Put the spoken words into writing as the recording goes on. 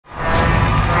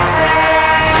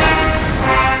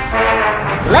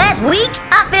last week,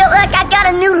 I felt like I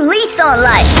got a new lease on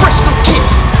life. Fresh new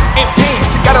kicks and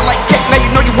pants, you got it like that, now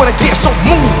you know you wanna dance, so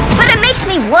move. But it makes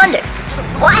me wonder,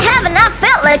 why haven't I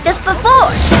felt like this before?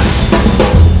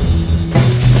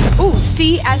 Ooh,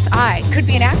 CSI. Could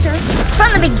be an actor.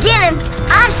 From the beginning,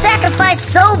 I've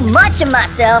sacrificed so much of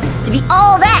myself to be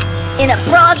all that in a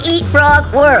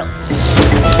frog-eat-frog world.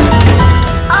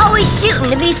 Always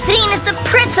shooting to be seen as the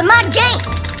prince of my game.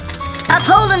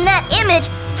 Upholding that image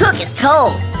took its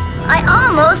toll. I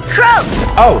almost croaked.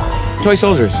 Oh, toy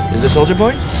soldiers. Is the soldier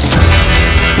boy?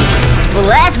 Well,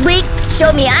 last week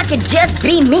showed me I could just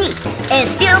be me and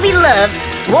still be loved,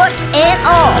 warts and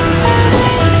all.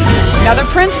 Another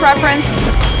Prince reference.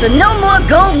 So no more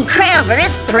golden crown for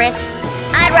this prince.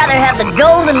 I'd rather have the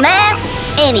golden mask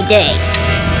any day.